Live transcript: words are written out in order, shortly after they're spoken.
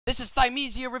This is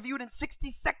Thymesia reviewed in 60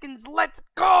 seconds. Let's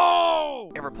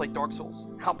go! Ever played Dark Souls?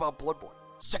 How about Bloodborne?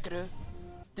 Sekiro?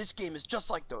 This game is just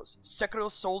like those. Sekiro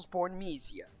Soulsborne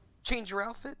Mesia. Change your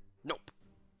outfit? Nope.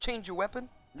 Change your weapon?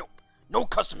 Nope. No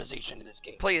customization in this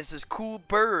game. Play as this cool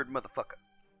bird, motherfucker.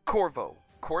 Corvo.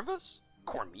 Corvus?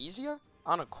 Cormesia?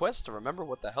 On a quest to remember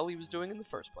what the hell he was doing in the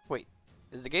first place. Wait,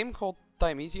 is the game called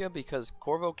Thymesia because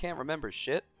Corvo can't remember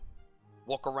shit?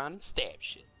 Walk around and stab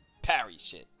shit. Parry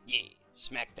shit. Yeah,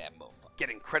 smack that motherfucker. Get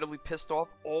incredibly pissed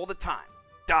off all the time.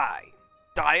 Die.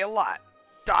 Die a lot.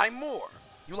 Die more.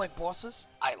 You like bosses?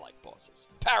 I like bosses.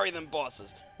 Parry them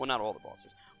bosses. Well, not all the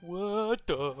bosses. What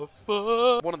the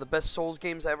fuck? One of the best Souls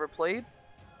games I ever played?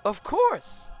 Of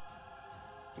course.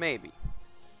 Maybe.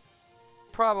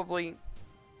 Probably.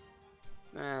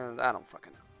 I don't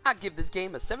fucking know. I'd give this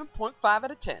game a 7.5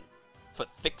 out of 10 for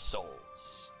thick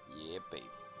souls. Yeah, baby.